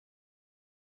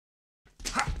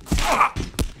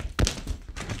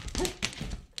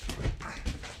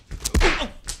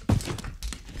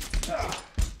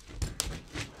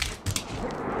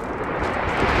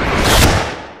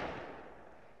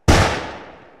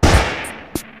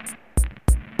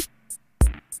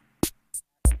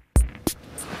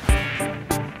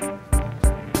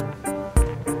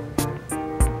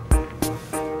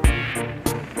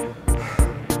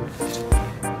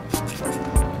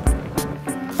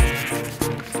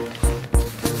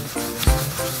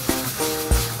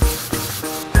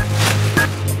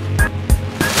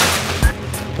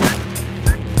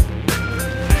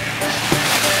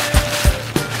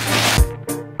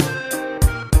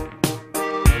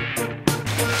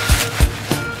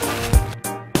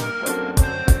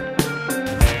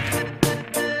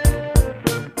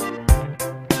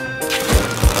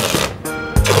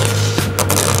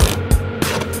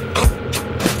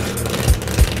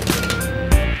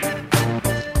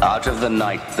Out of the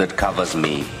night that covers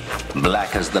me,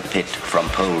 black as the pit from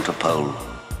pole to pole,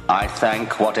 I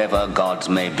thank whatever gods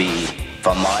may be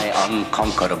for my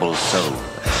unconquerable soul.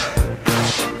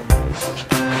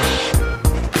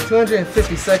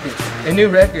 250 seconds, a new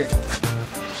record.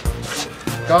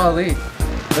 Golly,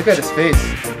 look at his face.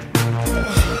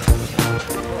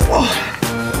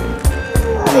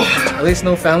 At least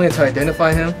no family to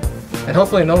identify him, and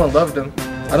hopefully no one loved him.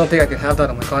 I don't think I can have that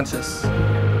on my conscience.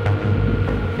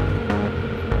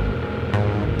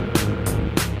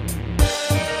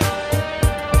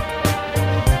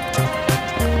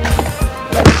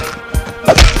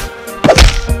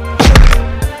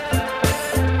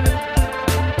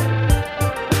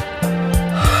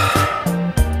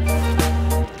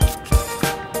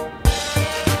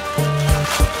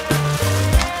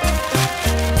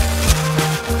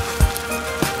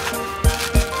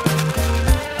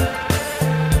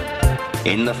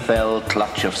 In the fell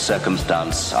clutch of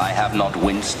circumstance, I have not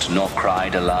winced nor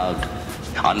cried aloud.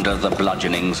 Under the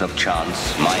bludgeonings of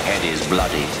chance, my head is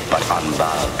bloody but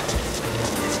unbowed.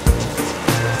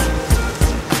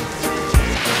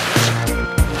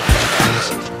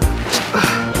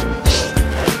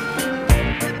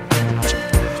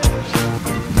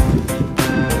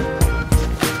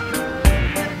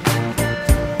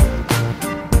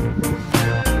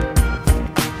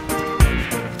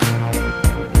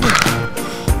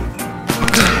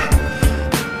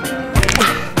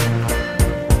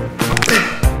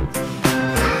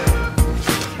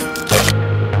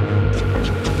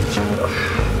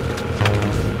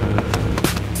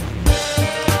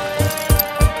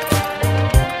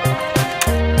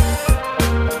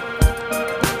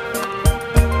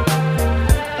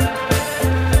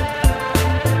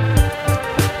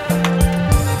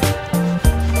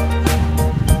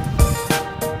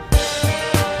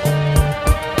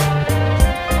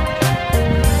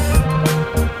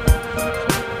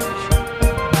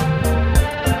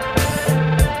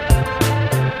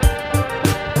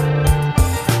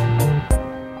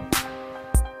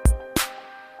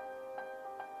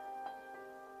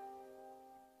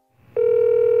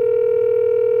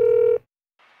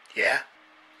 Yeah?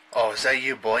 Oh, is that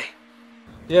you, boy?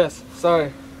 Yes,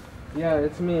 sorry. Yeah,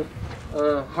 it's me.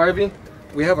 Harvey,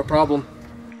 we have a problem.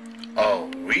 Oh,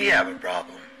 we have a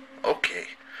problem. Okay.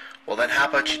 Well then how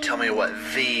about you tell me what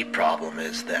the problem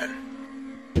is then?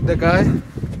 The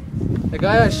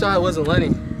guy I shot wasn't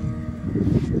Lenny.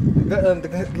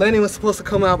 Lenny was supposed to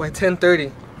come out by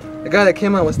 10:30. The guy that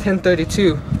came out was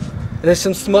 10:32. And there's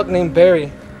some schmuck named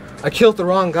Barry. I killed the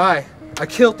wrong guy.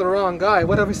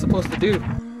 What are we supposed to do?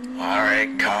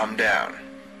 Alright, calm down.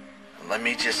 Let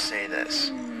me just say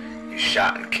this. You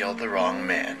shot and killed the wrong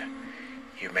man.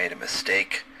 You made a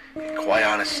mistake, and quite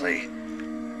honestly,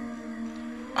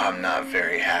 I'm not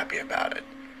very happy about it.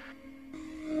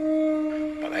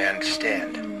 But I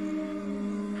understand.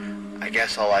 I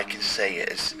guess all I can say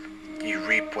is, you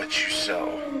reap what you sow.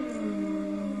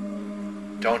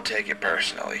 Don't take it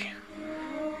personally.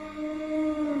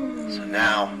 So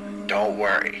now, don't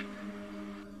worry.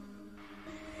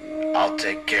 I'll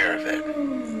take care of it.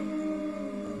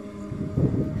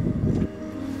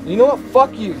 You know what?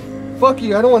 Fuck you. Fuck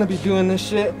you. I don't want to be doing this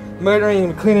shit. Murdering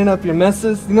and cleaning up your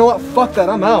messes. You know what? Fuck that.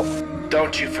 I'm out.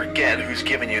 Don't you forget who's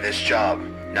giving you this job.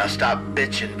 Now stop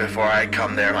bitching before I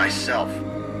come there myself.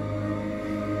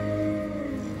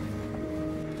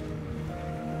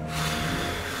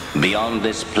 Beyond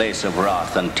this place of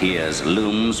wrath and tears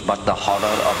looms but the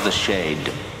horror of the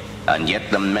shade, and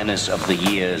yet the menace of the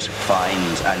years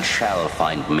finds and shall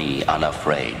find me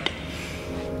unafraid.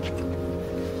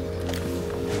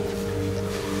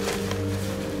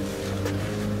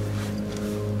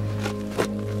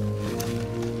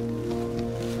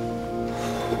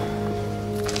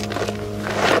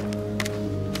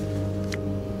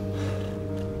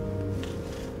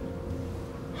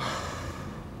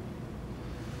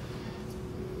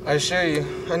 I assure you,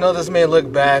 I know this may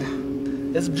look bad.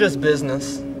 It's just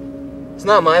business. It's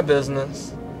not my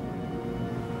business.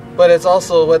 But it's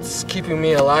also what's keeping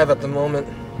me alive at the moment.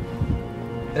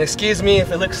 And excuse me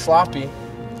if it looks sloppy.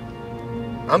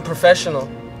 I'm professional.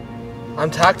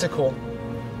 I'm tactical.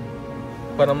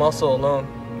 But I'm also alone.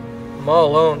 I'm all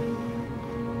alone.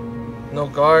 No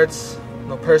guards,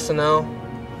 no personnel,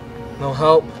 no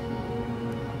help.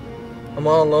 I'm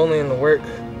all lonely in the work.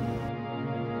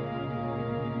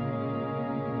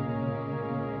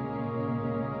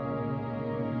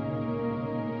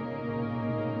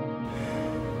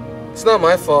 It's not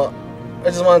my fault. I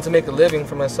just wanted to make a living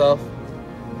for myself.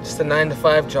 Just a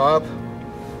 9-to-5 job.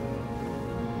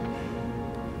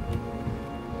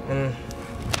 And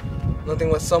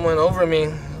nothing with someone over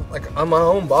me. Like, I'm my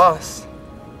own boss.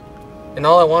 And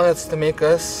all I want is to make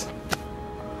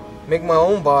my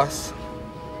own boss,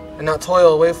 and not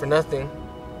toil away for nothing.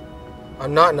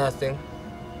 I'm not nothing.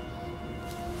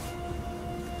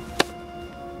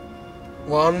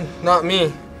 Well, I'm not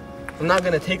me. I'm not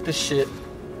gonna take this shit.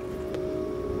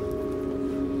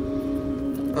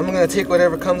 I'm gonna take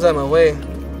whatever comes out my way,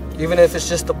 even if it's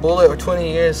just a bullet or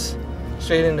 20 years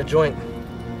straight in the joint.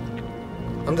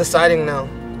 I'm deciding now.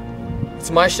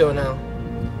 It's my show now.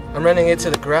 I'm running it to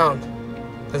the ground,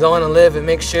 because I want to live and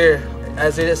make sure,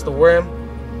 as it is the worm,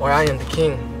 or I am the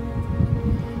king.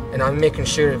 And I'm making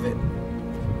sure of it.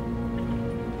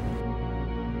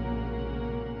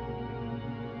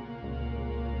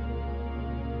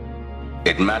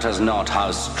 It matters not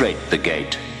how straight the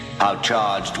gate, how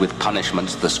charged with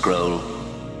punishments the scroll.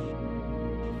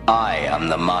 I am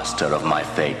the master of my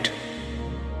fate.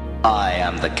 I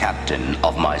am the captain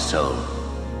of my soul.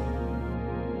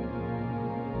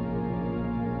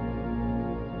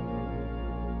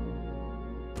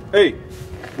 Hey,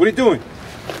 what are you doing?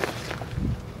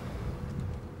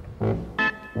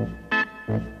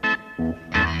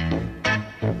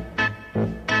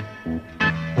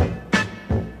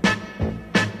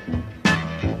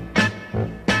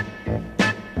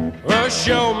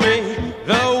 Show me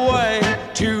the way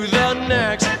to the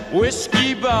next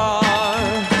whiskey bar.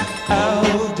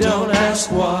 Oh, don't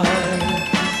ask why.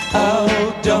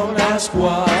 Oh, don't ask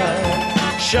why.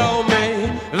 Show me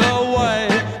the way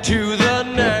to the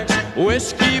next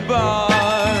whiskey bar.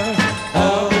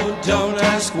 Oh, don't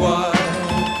ask why.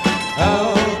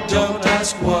 Oh, don't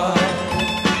ask why.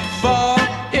 For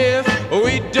if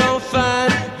we don't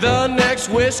find the next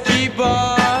whiskey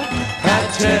bar, I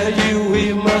tell you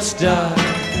we must die.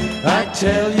 I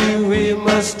tell you we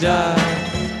must die.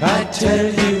 I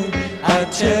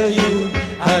tell you